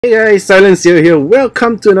Hey guys, SilentCiel here.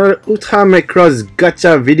 Welcome to another Macross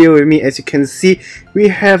Gacha video with me. As you can see, we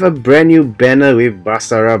have a brand new banner with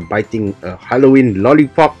Basara biting a Halloween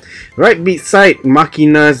lollipop right beside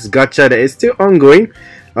Makina's Gacha that is still ongoing.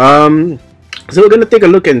 So we're gonna take a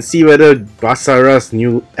look and see whether Basara's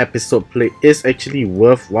new episode plate is actually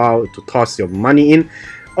worthwhile to toss your money in,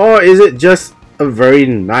 or is it just a very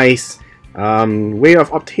nice way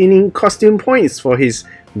of obtaining costume points for his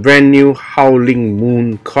brand new Howling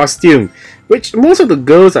Moon costume, which most of the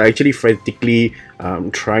girls are actually frantically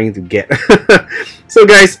trying to get. So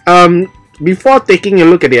guys, before taking a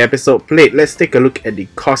look at the episode plate, let's take a look at the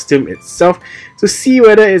costume itself to see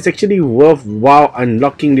whether it's actually worthwhile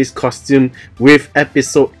unlocking this costume with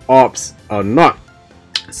episode orbs or not.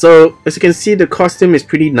 So as you can see, the costume is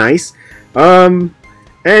pretty nice,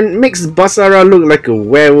 and makes Basara look like a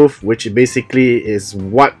werewolf, which basically is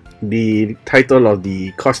what the title of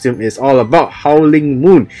the costume is all about, Howling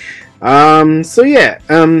Moon. So yeah,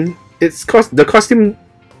 the costume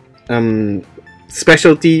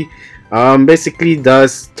specialty basically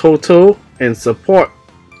does total and support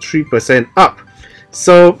 3% up.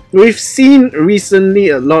 So we've seen recently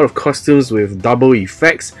a lot of costumes with double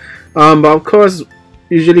effects, but of course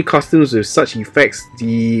usually costumes with such effects,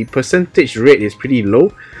 the percentage rate is pretty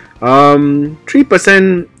low.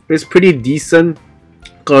 3% is pretty decent,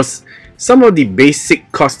 because some of the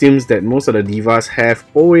basic costumes that most of the divas have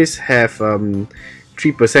always have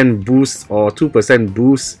 3% boost or 2%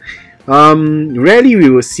 boost. Rarely we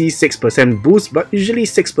will see 6% boost, but usually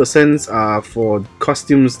 6% are for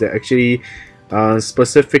costumes that actually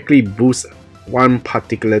specifically boost one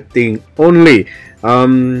particular thing only.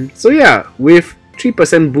 So yeah, with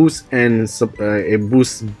 3% boost and it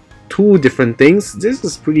boosts two different things, this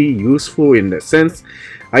is pretty useful in that sense.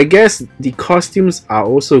 I guess the costumes are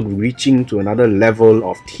also reaching to another level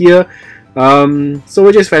of tier, so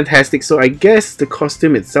which is fantastic. So I guess the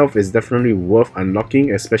costume itself is definitely worth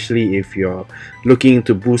unlocking, especially if you're looking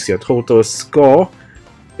to boost your total score,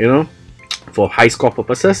 you know, for high score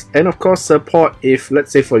purposes, and of course support if,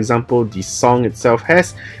 let's say for example, the song itself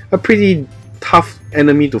has a pretty tough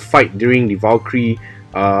enemy to fight during the Valkyrie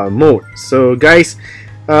mode. So guys,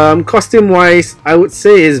 costume wise, I would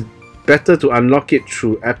say is better to unlock it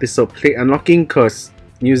through episode plate unlocking, because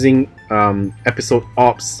using episode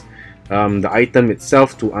orbs, the item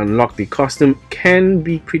itself, to unlock the costume can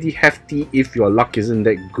be pretty hefty if your luck isn't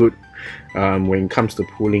that good when it comes to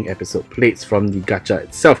pulling episode plates from the gacha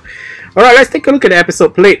itself. Alright, let's take a look at the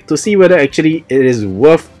episode plate to see whether actually it is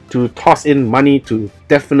worth to toss in money to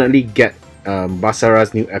definitely get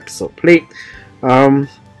Basara's new episode plate.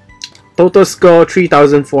 Total score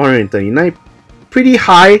 3,439, pretty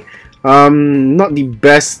high. Not the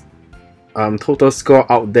best total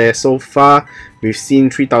score out there so far. We've seen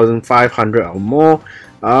 3,500 or more.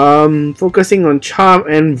 Focusing on charm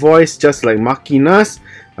and voice, just like Makina's,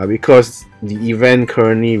 because the event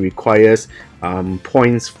currently requires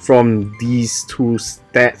points from these two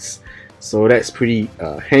stats. So that's pretty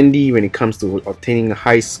handy when it comes to obtaining a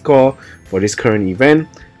high score for this current event,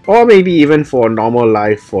 or maybe even for normal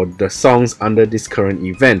life for the songs under this current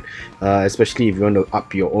event, especially if you want to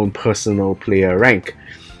up your own personal player rank.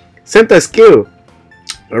 Center skill,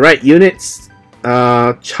 alright, units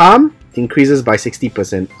charm increases by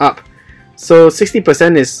 60% up, so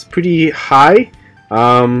 60% is pretty high,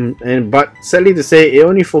 but sadly to say, it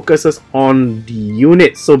only focuses on the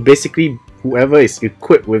unit. So basically whoever is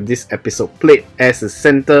equipped with this episode plate as a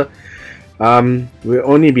center will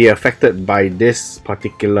only be affected by this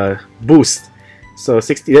particular boost. So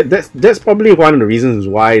 60, that's probably one of the reasons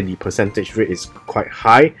why the percentage rate is quite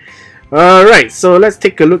high. Alright, so let's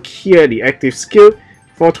take a look here at the active skill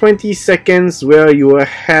for 20 seconds, where you will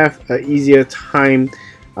have an easier time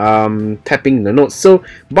tapping the notes. So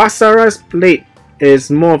Basara's plate is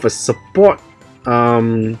more of a support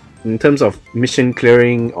in terms of mission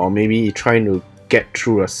clearing, or maybe trying to get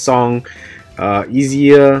through a song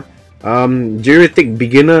easier. Juretic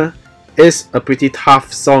Beginner is a pretty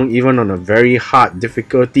tough song even on a very hard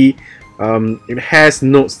difficulty. It has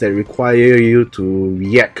notes that require you to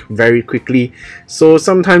react very quickly, so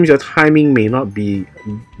sometimes your timing may not be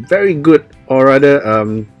very good, or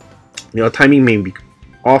rather your timing may be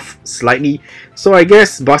off slightly. So I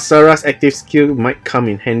guess Basara's active skill might come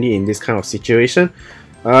in handy in this kind of situation.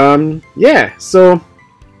 Yeah, so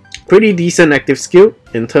pretty decent active skill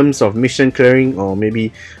in terms of mission clearing, or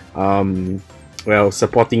maybe well,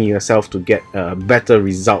 supporting yourself to get a better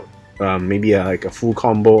result, maybe like a full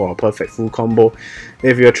combo or a perfect full combo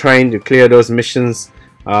if you're trying to clear those missions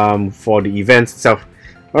for the event itself.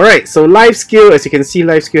 Alright, so life skill, as you can see,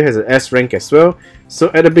 life skill has an S rank as well. So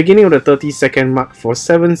at the beginning of the 30-second mark, for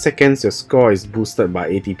 7 seconds, your score is boosted by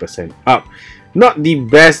 80% up. Not the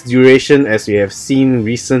best duration as we have seen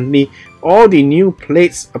recently. All the new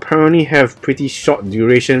plates apparently have pretty short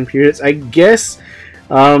duration periods. I guess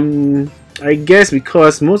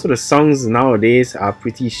because most of the songs nowadays are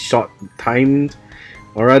pretty short timed,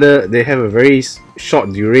 or rather they have a very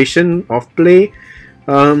short duration of play.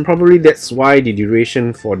 Probably that's why the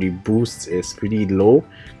duration for the boosts is pretty low.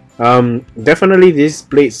 Definitely these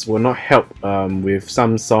plates will not help with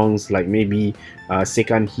some songs like maybe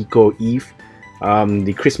Seikan Hiko Eve,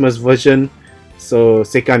 the Christmas version. So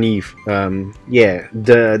Seikan Eve, yeah,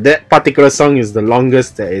 that particular song is the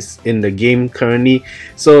longest that is in the game currently.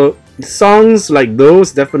 So songs like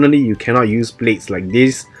those, definitely you cannot use plates like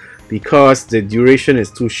this because the duration is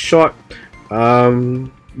too short.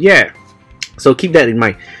 Yeah, so keep that in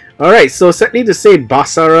mind. Alright, so sadly to say,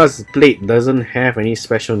 Basara's plate doesn't have any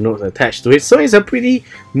special notes attached to it, so it's a pretty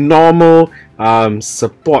normal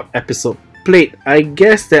support episode plate. I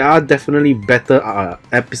guess there are definitely better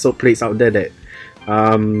episode plates out there that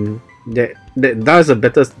that does a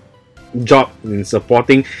better job in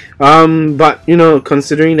supporting, but you know,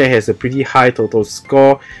 considering that it has a pretty high total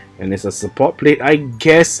score and it's a support plate, I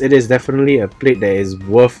guess it is definitely a plate that is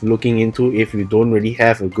worth looking into if you don't really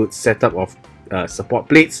have a good setup of support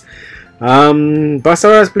plates.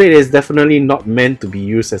 Basara's plate is definitely not meant to be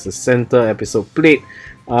used as a center episode plate,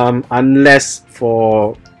 unless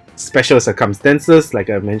for special circumstances like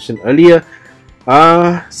I mentioned earlier.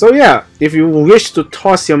 So yeah, if you wish to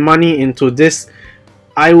toss your money into this,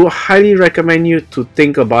 I would highly recommend you to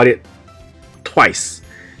think about it twice.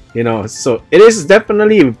 You know, so it is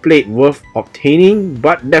definitely a plate worth obtaining,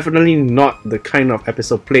 but definitely not the kind of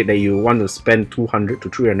episode plate that you want to spend $200 to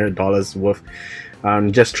 $300 worth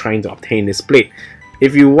just trying to obtain this plate.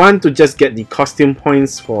 If you want to just get the costume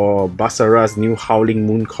points for Basara's new Howling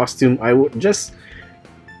Moon costume, I would just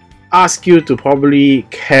ask you to probably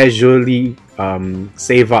casually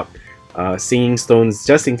save up singing stones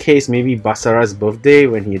just in case maybe Basara's birthday,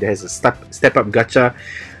 when he has a step up gacha,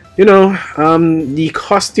 you know, the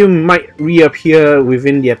costume might reappear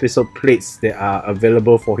within the episode plates that are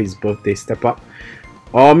available for his birthday step up.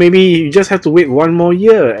 Or maybe you just have to wait one more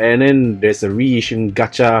year and then there's a reissue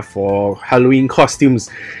gacha for Halloween costumes.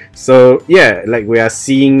 So yeah, like we are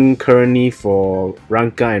seeing currently for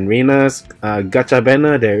Ranka and Reina's gacha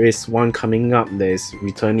banner, there is one coming up that is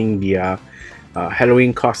returning the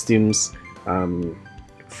Halloween costumes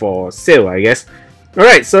for sale, I guess.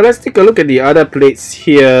 Alright, so let's take a look at the other plates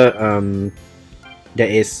here. There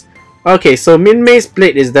is... Okay, so Minmay's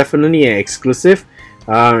plate is definitely an exclusive.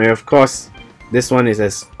 And of course, this one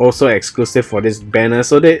is also exclusive for this banner.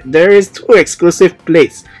 So there is 2 exclusive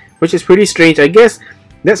plates, which is pretty strange. I guess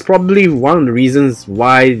that's probably one of the reasons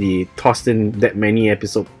why they tossed in that many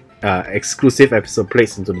exclusive episode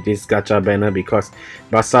plates into this gacha banner, because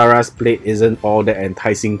Basara's plate isn't all that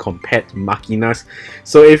enticing compared to Makina's.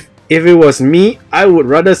 So if it was me, I would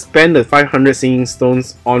rather spend the 500 singing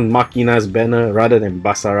stones on Makina's banner rather than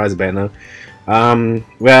Basara's banner.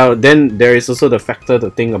 Well, then there is also the factor to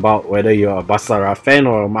think about whether you're a Basara fan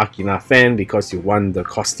or a Makina fan, because you want the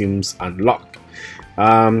costumes unlocked.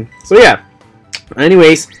 So yeah,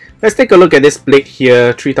 anyways, let's take a look at this plate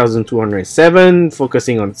here. 3207,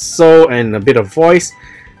 focusing on soul and a bit of voice.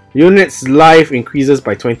 Units life increases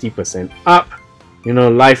by 20% up. You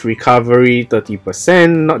know, life recovery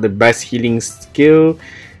 30%, not the best healing skill.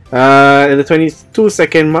 At the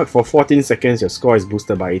 22-second mark, for 14 seconds, your score is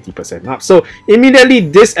boosted by 80% up. So immediately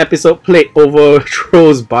this episode plate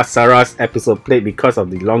overthrows Basara's episode plate because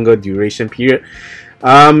of the longer duration period.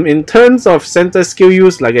 In terms of center skill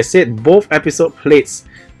use, like I said, both episode plates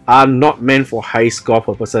are not meant for high score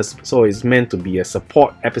purposes, so it's meant to be a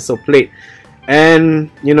support episode plate.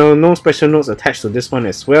 And you know, no special notes attached to this one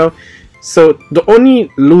as well. So the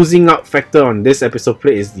only losing out factor on this episode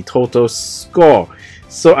plate is the total score.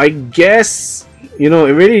 So I guess, you know,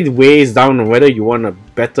 it really weighs down on whether you want a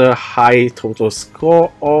better high total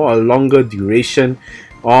score or a longer duration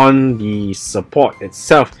on the support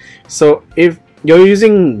itself. So if you're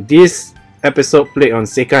using this episode plate on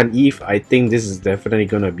Seikan Eve, I think this is definitely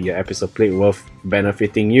going to be an episode plate worth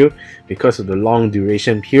benefiting you because of the long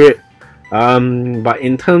duration period. But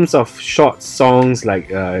in terms of short songs like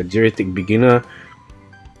Juridic Beginner,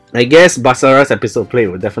 I guess Basara's episode plate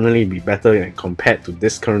will definitely be better compared to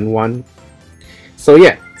this current one. So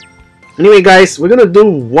yeah, anyway guys, we're gonna do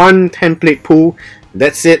one template pool,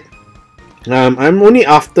 that's it. I'm only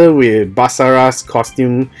after with Basara's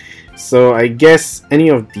costume, so I guess any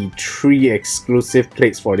of the 3 exclusive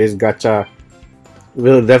plates for this gacha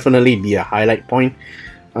will definitely be a highlight point.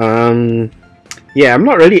 Yeah, I'm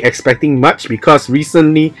not really expecting much because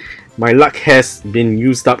recently my luck has been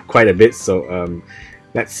used up quite a bit, so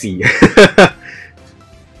let's see.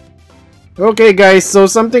 Okay guys, so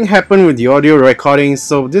something happened with the audio recording,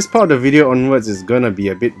 so this part of the video onwards is gonna be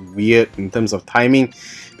a bit weird in terms of timing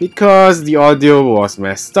because the audio was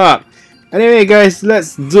messed up. Anyway guys,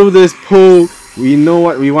 let's do this poll. We know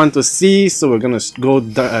what we want to see, so we're gonna go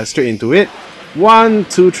straight into it. 1,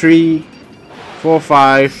 2, 3, 4,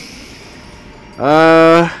 5.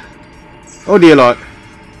 Oh dear lord.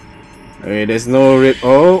 Okay, there's no red.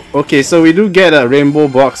 Oh, okay, so we do get a rainbow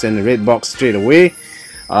box and a red box straight away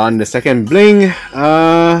on the second bling.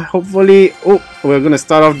 Hopefully, oh, we're gonna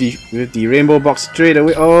start off with the rainbow box straight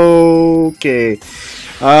away. Okay.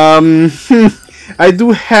 I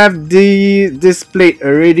do have this plate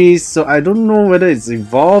already, so I don't know whether it's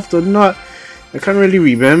evolved or not. I can't really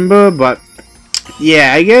remember, but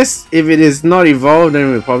yeah, I guess if it is not evolved,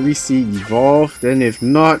 then we'll probably see evolve. Then if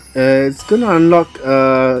not, it's gonna unlock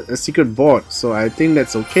a secret board, so I think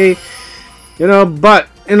that's okay. You know, but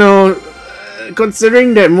you know,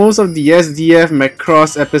 considering that most of the SDF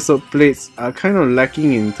Macross episode plates are kind of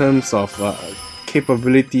lacking in terms of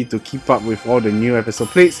capability to keep up with all the new episode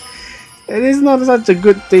plates, it is not such a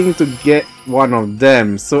good thing to get one of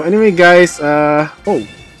them. So anyway guys,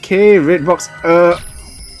 okay, red box.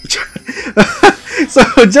 So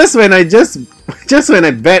just when I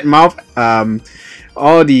badmouth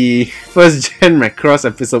all the first gen Macross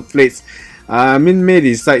episode plates, Minmay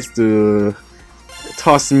decides to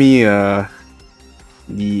toss me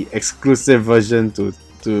the exclusive version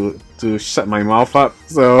to shut my mouth up.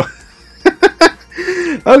 So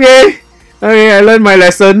okay, I learned my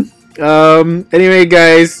lesson. Anyway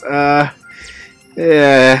guys, yeah,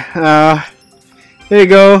 there you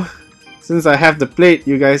go. Since I have the plate,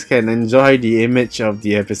 you guys can enjoy the image of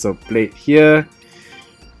the episode plate here.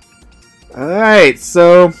 Alright,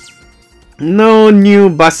 so no new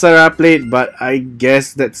Basara plate, but I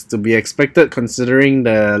guess that's to be expected considering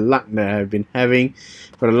the luck that I've been having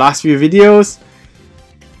for the last few videos.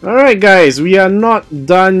 Alright guys, we are not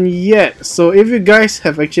done yet. So if you guys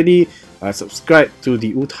have actually subscribed to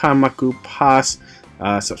the Utamaku Pass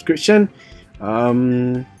subscription,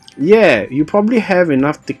 yeah, you probably have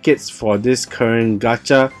enough tickets for this current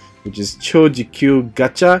gacha, which is Chojikyu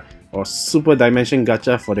Gacha or Super Dimension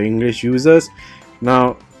Gacha for the English users.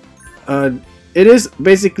 Now, it is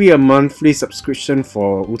basically a monthly subscription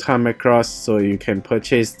for Macross, so you can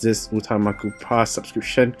purchase this Utamaku Pass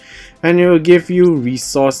subscription and it will give you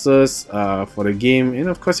resources for the game. And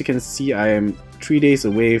of course, you can see I am 3 days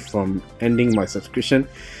away from ending my subscription.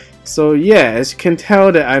 So yeah, as you can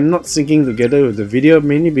tell that I'm not syncing together with the video,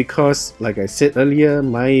 mainly because, like I said earlier,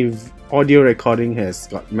 my audio recording has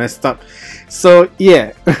got messed up. So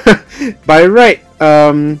yeah, by right,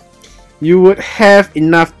 you would have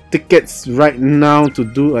enough tickets right now to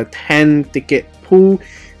do a 10 ticket pool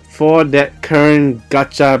for that current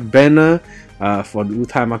gacha banner for the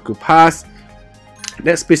Utamaku Pass.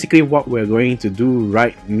 That's basically what we're going to do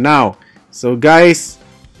right now. So guys,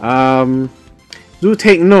 do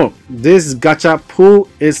take note, this gacha pool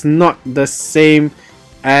is not the same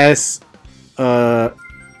as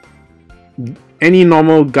any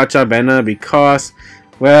normal gacha banner because,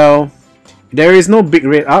 well, there is no big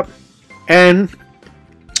rate up and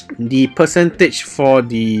the percentage for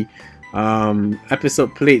the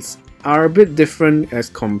episode plates are a bit different as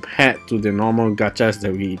compared to the normal gachas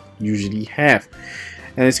that we usually have.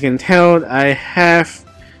 And as you can tell, I have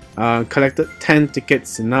collected 10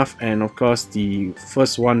 tickets enough, and of course the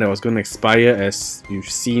first one that was going to expire, as you've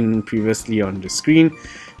seen previously on the screen,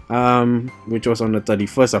 which was on the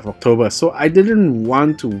 31st of October. So I didn't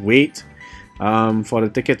want to wait for the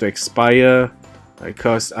ticket to expire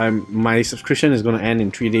because my subscription is going to end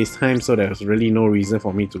in 3 days time, so there's really no reason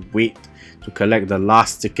for me to wait to collect the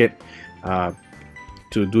last ticket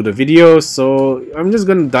to do the video. So I'm just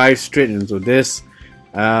going to dive straight into this.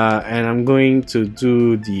 And I'm going to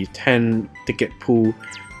do the 10 ticket pool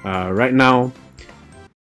right now.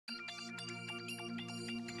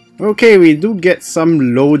 Okay, we do get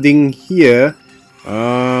some loading here.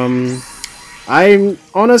 I'm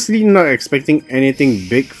honestly not expecting anything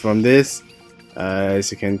big from this.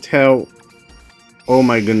 As you can tell, oh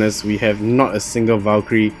my goodness, we have not a single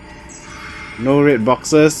Valkyrie. No red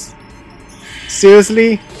boxes.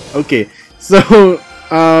 Seriously? Okay, so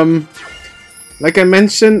like I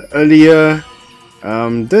mentioned earlier,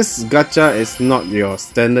 this gacha is not your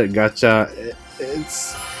standard gacha.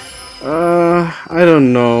 It's I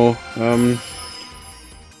don't know.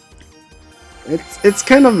 It's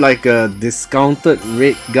kind of like a discounted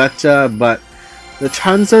rate gacha, but the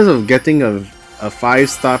chances of getting a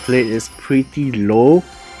 5-star plate is pretty low.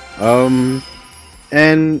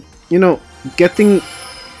 And you know, getting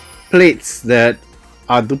plates that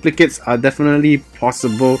are duplicates are definitely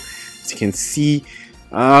possible. As you can see,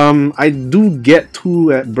 I do get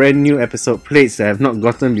 2 brand new episode plates that I have not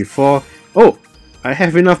gotten before. Oh, I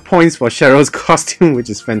have enough points for Cheryl's costume, which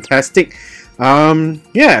is fantastic.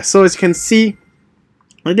 Yeah, so as you can see,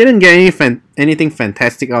 I didn't get anything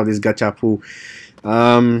fantastic out of this gacha pool.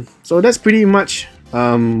 So that's pretty much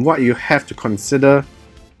what you have to consider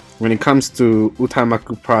when it comes to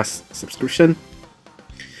Macross subscription.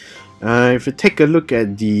 If you take a look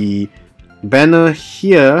at the banner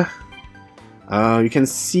here, you can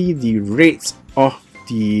see the rates of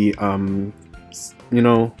the you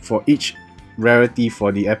know, for each rarity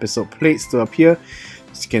for the episode plates to appear.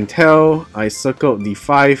 As you can tell, I circled the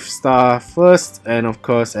 5-star first, and of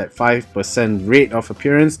course at 5% rate of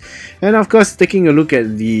appearance, and of course taking a look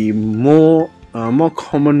at the more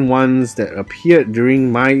common ones that appeared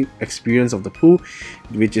during my experience of the pool,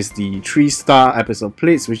 which is the 3-star episode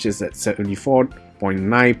plates, which is at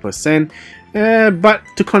 74.9%. But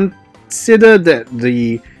to consider that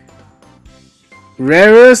the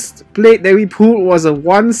rarest plate that we pulled was a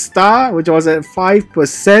 1-star, which was at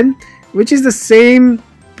 5%, which is the same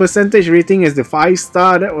percentage rating as the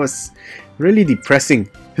 5-star. That was really depressing.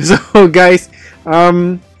 So guys,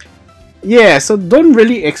 yeah, so don't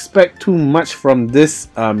really expect too much from this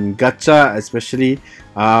gacha, especially.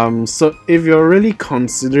 So if you're really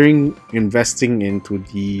considering investing into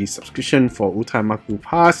the subscription for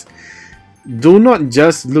Macross, do not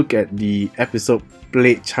just look at the episode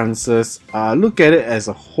plate chances, look at it as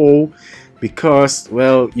a whole, because,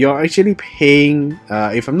 well, you're actually paying,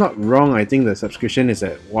 if I'm not wrong, I think the subscription is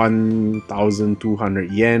at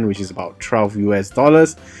 1,200 yen, which is about $12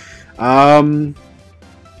 US.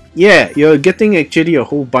 Yeah, you're getting actually a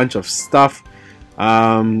whole bunch of stuff,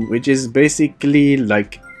 which is basically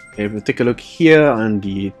like, if you take a look here on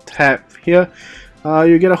the tab here,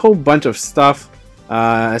 you get a whole bunch of stuff,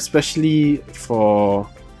 especially for,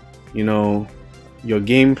 you know, your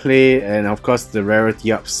gameplay, and of course the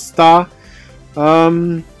rarity up star.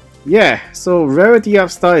 Yeah, so rarity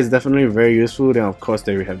up star is definitely very useful. Then of course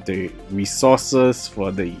there we have the resources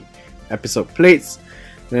for the episode plates.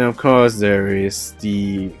 Then of course there is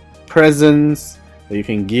the presents that you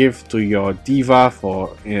can give to your diva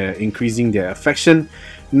for increasing their affection.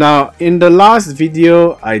 Now in the last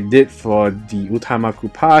video I did for the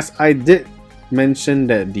Macross, I did mention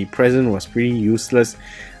that the present was pretty useless.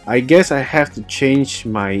 I guess I have to change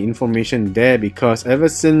my information there, because ever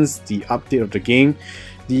since the update of the game,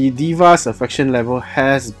 the diva's affection level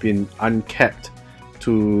has been uncapped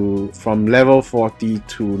from level 40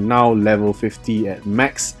 to now level 50 at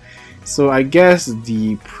max. So I guess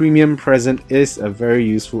the premium present is a very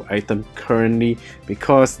useful item currently,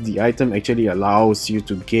 because the item actually allows you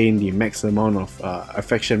to gain the max amount of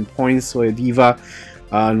affection points for a diva,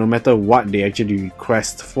 no matter what they actually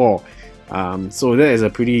request for. So that is a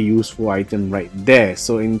pretty useful item right there.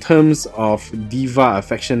 So in terms of diva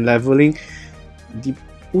affection leveling, the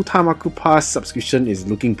Macross subscription is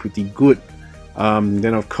looking pretty good.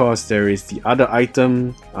 Then of course there is the other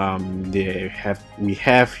item we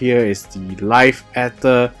have here is the life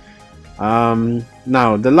ether.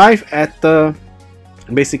 Now the life ether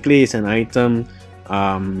basically is an item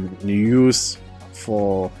you use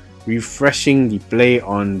for refreshing the play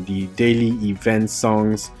on the daily event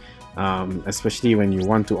songs, especially when you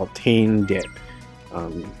want to obtain that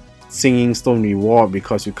singing stone reward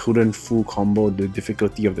because you couldn't full combo the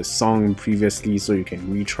difficulty of the song previously, so you can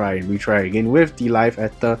retry again with the life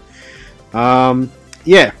ether.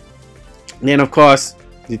 Yeah, then of course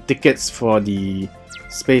the tickets for the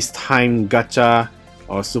space-time gacha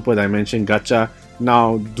or super dimension gacha.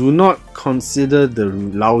 Now do not consider the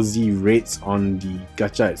lousy rates on the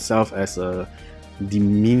gacha itself as a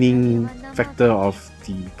demeaning factor of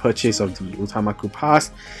the purchase of the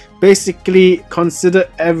Macross. Basically consider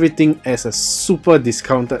everything as a super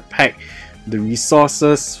discounted pack. The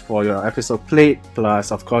resources for your episode plate,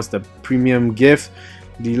 plus of course the premium gift,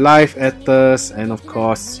 the life ethers, and of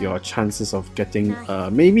course your chances of getting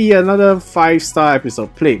maybe another 5-star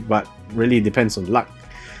episode plate, but really depends on luck.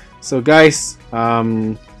 So guys,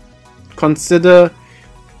 consider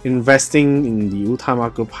investing in the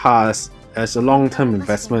Macross as a long-term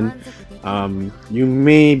investment. You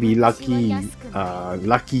may be luckier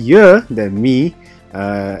than me,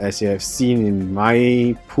 as you have seen in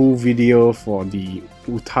my pool video for the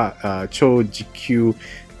Cho GQ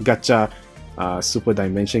gacha, super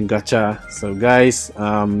dimension gacha. So guys,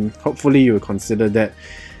 hopefully you will consider that.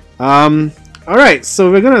 Alright,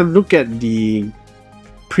 so we're gonna look at the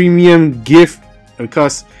premium gift,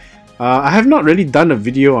 because I have not really done a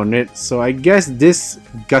video on it, so I guess this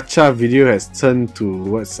gacha video has turned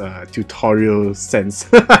towards a tutorial sense.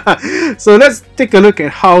 So let's take a look at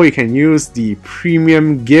how we can use the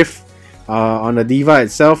premium gift on the diva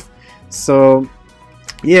itself. So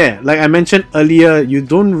yeah, like I mentioned earlier, you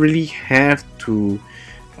don't really have to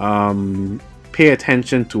pay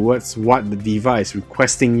attention towards what the diva is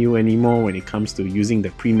requesting you anymore when it comes to using the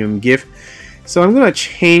premium gift. So I'm gonna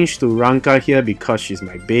change to Ranka here because she's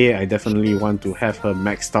my bae. I definitely want to have her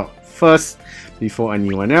maxed out first before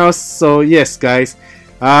anyone else. So yes guys,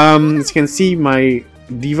 as you can see, my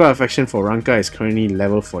diva affection for Ranka is currently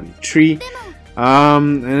level 43,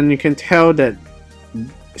 and you can tell that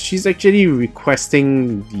she's actually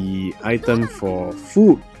requesting the item for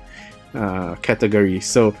food category.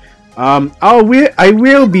 So I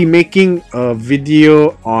will be making a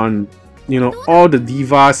video on, you know, all the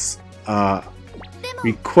divas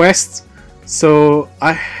requests. So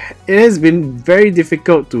it has been very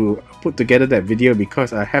difficult to put together that video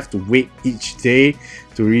because I have to wait each day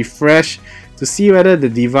to refresh to see whether the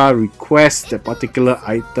diva requests a particular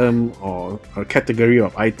item or a category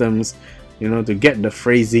of items, you know, to get the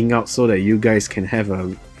phrasing out so that you guys can have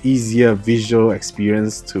a easier visual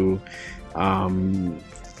experience to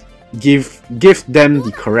give them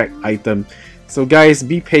the correct item. So guys,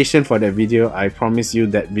 be patient for that video. I promise you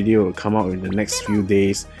that video will come out in the next few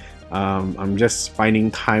days. I'm just finding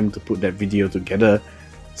time to put that video together.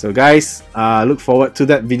 So guys, look forward to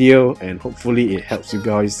that video, and hopefully it helps you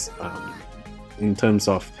guys in terms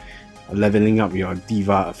of leveling up your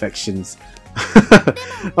diva affections.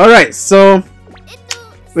 Alright, so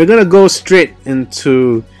we're gonna go straight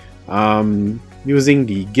into using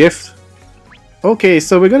the gift. Okay,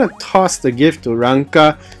 so we're gonna toss the gift to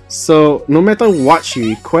Ranka. So no matter what she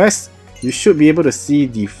requests, you should be able to see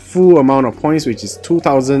the full amount of points, which is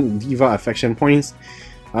 2000 diva affection points.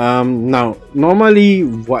 Now normally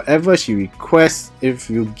whatever she requests, if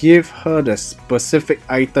you give her the specific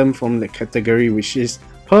item from the category which is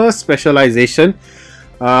her specialization,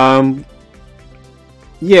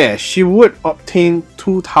 yeah, she would obtain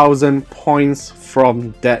 2000 points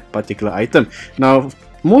from that particular item. Now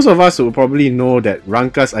most of us will probably know that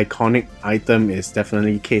Ranka's iconic item is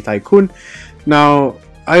definitely K-Tycoon. Now,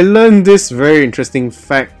 I learned this very interesting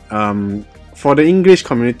fact. For the English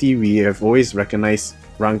community, we have always recognized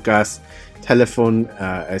Ranka's telephone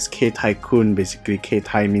as K-Tycoon. Basically,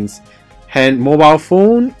 K-Tai means mobile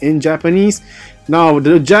phone in Japanese. Now,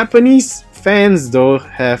 the Japanese fans though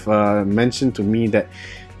have mentioned to me that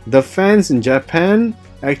the fans in Japan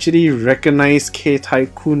actually recognize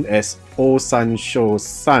K-Tycoon as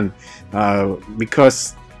Osansho-san,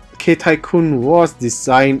 because K-Tycoon was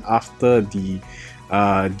designed after the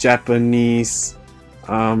Japanese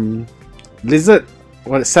lizard,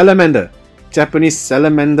 salamander, Japanese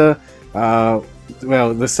salamander.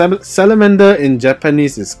 Well, the salamander in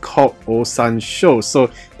Japanese is called Osansho,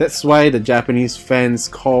 so that's why the Japanese fans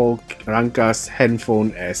call Ranka's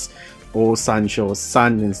handphone as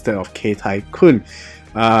Osansho-san instead of K-Tycoon.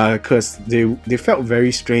 Because they felt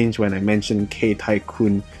very strange when I mentioned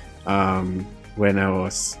K-Tycoon when I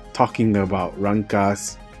was talking about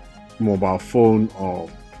Ranka's mobile phone, or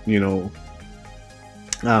you know,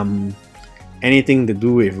 anything to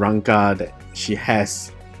do with Ranka that she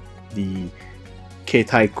has the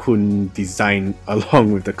K-Tycoon design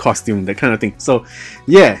along with the costume, that kind of thing. So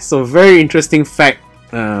yeah, so very interesting fact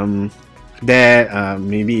there.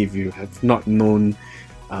 Maybe if you have not known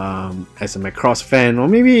as a Macross fan, or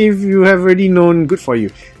maybe if you have already known, good for you.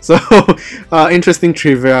 So interesting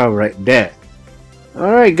trivia right there.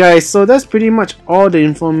 Alright guys, so that's pretty much all the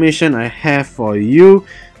information I have for you.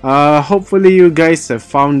 Hopefully you guys have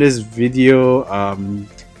found this video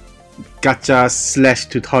gacha /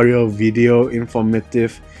 tutorial video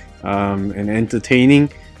informative and entertaining.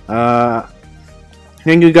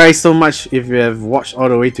 Thank you guys so much if you have watched all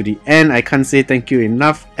the way to the end. I can't say thank you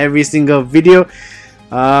enough every single video.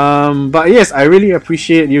 But yes, I really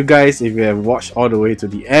appreciate you guys if you have watched all the way to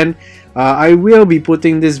the end. I will be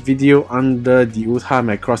putting this video under the Uta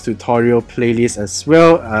Macross tutorial playlist as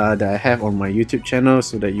well, that I have on my YouTube channel,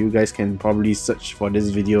 so that you guys can probably search for this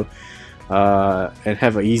video and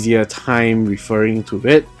have an easier time referring to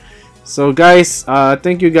it. So guys,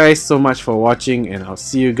 thank you guys so much for watching, and I'll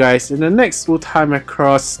see you guys in the next Uta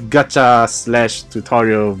Macross gacha /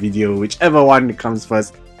 tutorial video, whichever one comes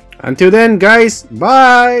first. Until then guys,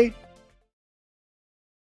 bye!